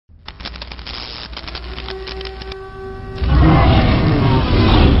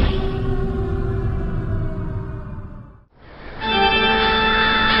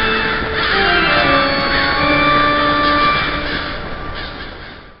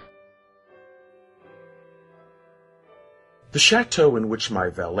The chateau in which my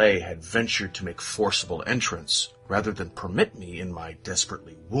valet had ventured to make forcible entrance, rather than permit me, in my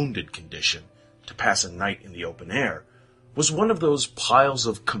desperately wounded condition, to pass a night in the open air, was one of those piles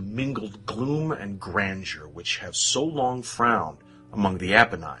of commingled gloom and grandeur which have so long frowned among the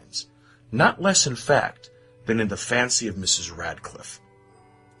Apennines, not less in fact than in the fancy of Mrs. Radcliffe.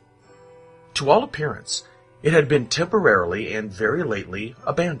 To all appearance, it had been temporarily and very lately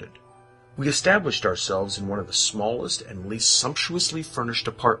abandoned. We established ourselves in one of the smallest and least sumptuously furnished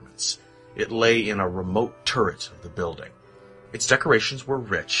apartments. It lay in a remote turret of the building. Its decorations were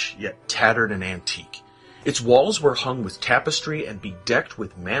rich, yet tattered and antique. Its walls were hung with tapestry and bedecked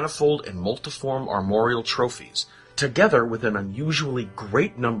with manifold and multiform armorial trophies, together with an unusually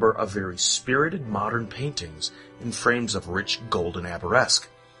great number of very spirited modern paintings in frames of rich golden arabesque.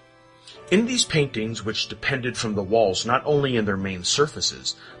 In these paintings, which depended from the walls not only in their main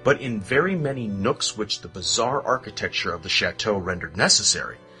surfaces, but in very many nooks which the bizarre architecture of the chateau rendered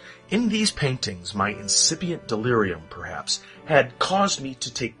necessary, in these paintings my incipient delirium, perhaps, had caused me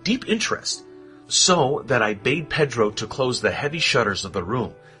to take deep interest, so that I bade Pedro to close the heavy shutters of the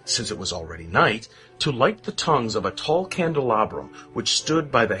room, since it was already night, to light the tongues of a tall candelabrum which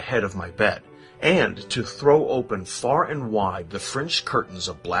stood by the head of my bed, and to throw open far and wide the fringed curtains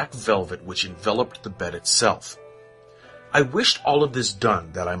of black velvet which enveloped the bed itself. I wished all of this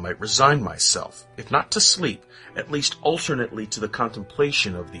done that I might resign myself, if not to sleep, at least alternately to the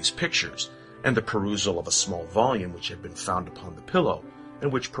contemplation of these pictures, and the perusal of a small volume which had been found upon the pillow,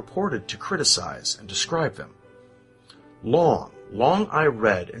 and which purported to criticize and describe them. Long I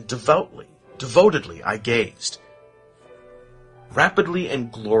read, and devotedly I gazed. Rapidly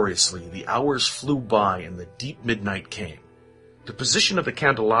and gloriously the hours flew by and the deep midnight came. The position of the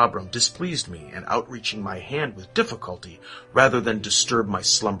candelabrum displeased me, and outreaching my hand with difficulty, rather than disturb my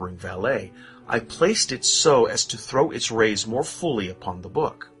slumbering valet, I placed it so as to throw its rays more fully upon the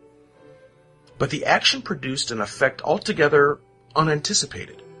book. But the action produced an effect altogether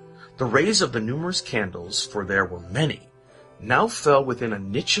unanticipated. The rays of the numerous candles, for there were many, now fell within a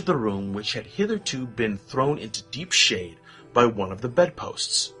niche of the room which had hitherto been thrown into deep shade by one of the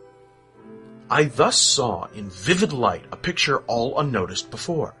bedposts. I thus saw in vivid light a picture all unnoticed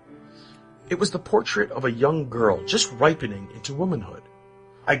before. It was the portrait of a young girl just ripening into womanhood.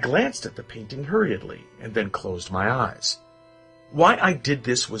 I glanced at the painting hurriedly, and then closed my eyes. Why I did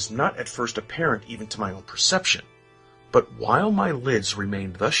this was not at first apparent even to my own perception, but while my lids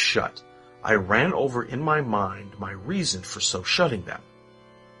remained thus shut, I ran over in my mind my reason for so shutting them.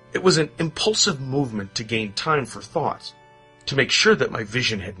 It was an impulsive movement to gain time for thought, to make sure that my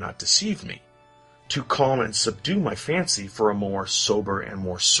vision had not deceived me, to calm and subdue my fancy for a more sober and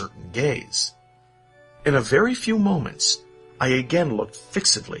more certain gaze. In a very few moments, I again looked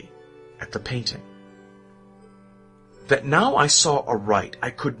fixedly at the painting. That now I saw aright I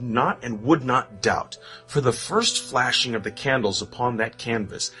could not and would not doubt, for the first flashing of the candles upon that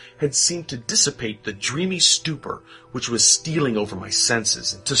canvas had seemed to dissipate the dreamy stupor which was stealing over my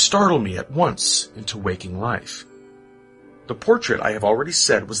senses, and to startle me at once into waking life. The portrait, I have already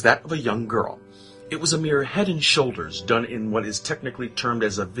said, was that of a young girl. It was a mere head and shoulders, done in what is technically termed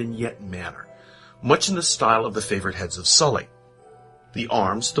as a vignette manner, much in the style of the favorite heads of Sully. The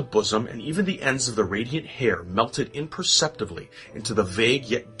arms, the bosom, and even the ends of the radiant hair melted imperceptibly into the vague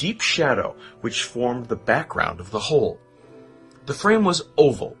yet deep shadow which formed the background of the whole. The frame was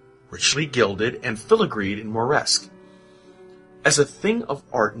oval, richly gilded, and filigreed in Moresque. As a thing of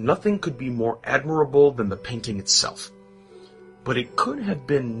art, nothing could be more admirable than the painting itself. But it could have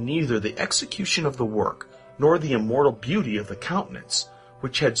been neither the execution of the work, nor the immortal beauty of the countenance,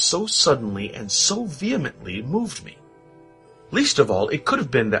 which had so suddenly and so vehemently moved me. Least of all, it could have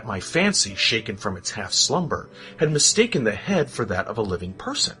been that my fancy, shaken from its half-slumber, had mistaken the head for that of a living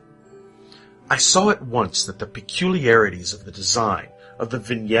person. I saw at once that the peculiarities of the design, of the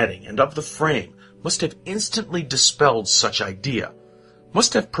vignetting, and of the frame must have instantly dispelled such idea,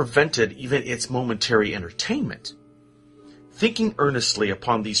 must have prevented even its momentary entertainment. Thinking earnestly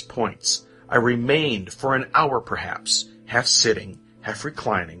upon these points, I remained for an hour perhaps, half sitting, half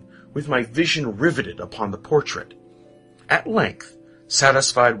reclining, with my vision riveted upon the portrait. At length,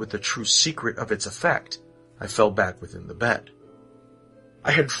 satisfied with the true secret of its effect, I fell back within the bed.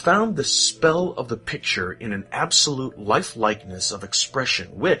 I had found the spell of the picture in an absolute lifelikeness of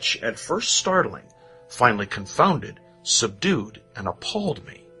expression which, at first startling, finally confounded, subdued, and appalled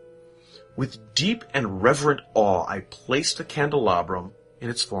me. With deep and reverent awe I placed the candelabrum in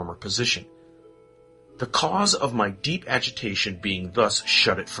its former position, the cause of my deep agitation being thus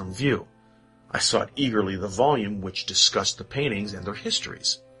shut it from view. I sought eagerly the volume which discussed the paintings and their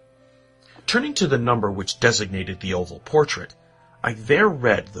histories. Turning to the number which designated the oval portrait, I there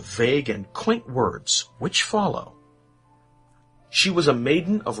read the vague and quaint words which follow. She was a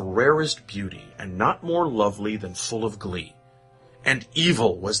maiden of rarest beauty, and not more lovely than full of glee. And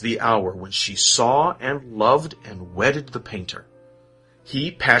evil was the hour when she saw and loved and wedded the painter.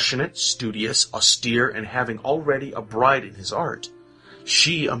 He passionate, studious, austere, and having already a bride in his art.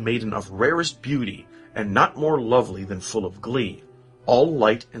 She a maiden of rarest beauty, and not more lovely than full of glee, all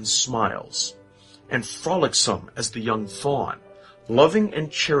light and smiles, and frolicsome as the young fawn, loving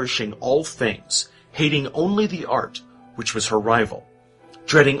and cherishing all things, hating only the art, which was her rival,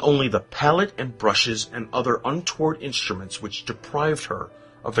 dreading only the palette and brushes and other untoward instruments which deprived her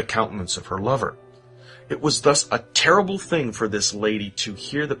of the countenance of her lover. It was thus a terrible thing for this lady to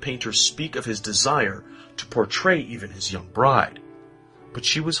hear the painter speak of his desire to portray even his young bride. But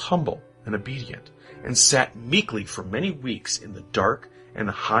she was humble and obedient, and sat meekly for many weeks in the dark and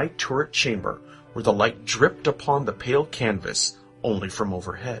high turret chamber, where the light dripped upon the pale canvas only from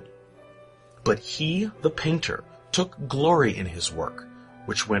overhead. But he, the painter, took glory in his work,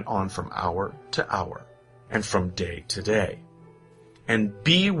 which went on from hour to hour, and from day to day. And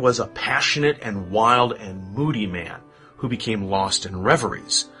B was a passionate and wild and moody man, who became lost in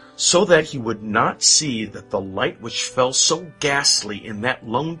reveries, so that he would not see that the light which fell so ghastly in that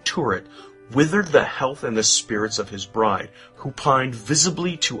lone turret withered the health and the spirits of his bride, who pined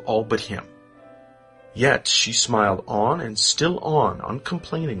visibly to all but him. Yet she smiled on and still on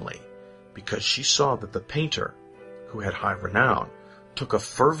uncomplainingly, because she saw that the painter, who had high renown, took a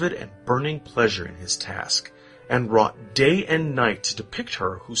fervid and burning pleasure in his task, and wrought day and night to depict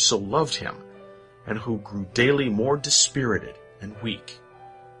her who so loved him, and who grew daily more dispirited and weak.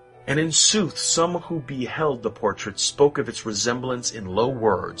 And in sooth some who beheld the portrait spoke of its resemblance in low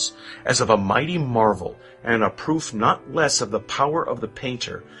words, as of a mighty marvel, and a proof not less of the power of the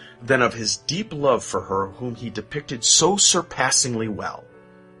painter than of his deep love for her whom he depicted so surpassingly well.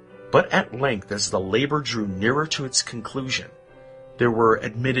 But at length, as the labor drew nearer to its conclusion, there were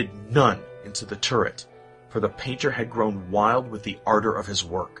admitted none into the turret, for the painter had grown wild with the ardor of his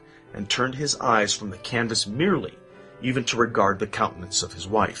work, and turned his eyes from the canvas merely, even to regard the countenance of his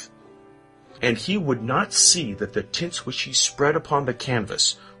wife. And he would not see that the tints which he spread upon the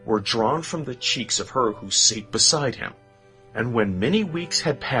canvas were drawn from the cheeks of her who sate beside him. And when many weeks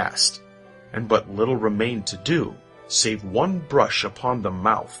had passed, and but little remained to do, save one brush upon the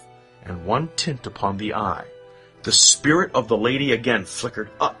mouth, and one tint upon the eye, the spirit of the lady again flickered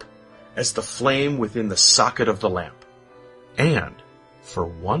up, as the flame within the socket of the lamp. And, for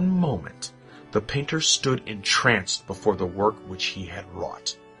one moment, the painter stood entranced before the work which he had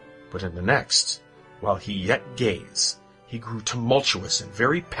wrought. But in the next, while he yet gazed, he grew tumultuous and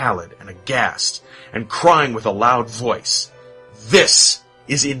very pallid and aghast, and crying with a loud voice, "This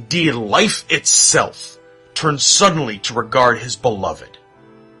is indeed life itself!" turned suddenly to regard his beloved.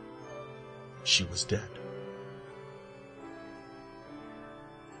 She was dead.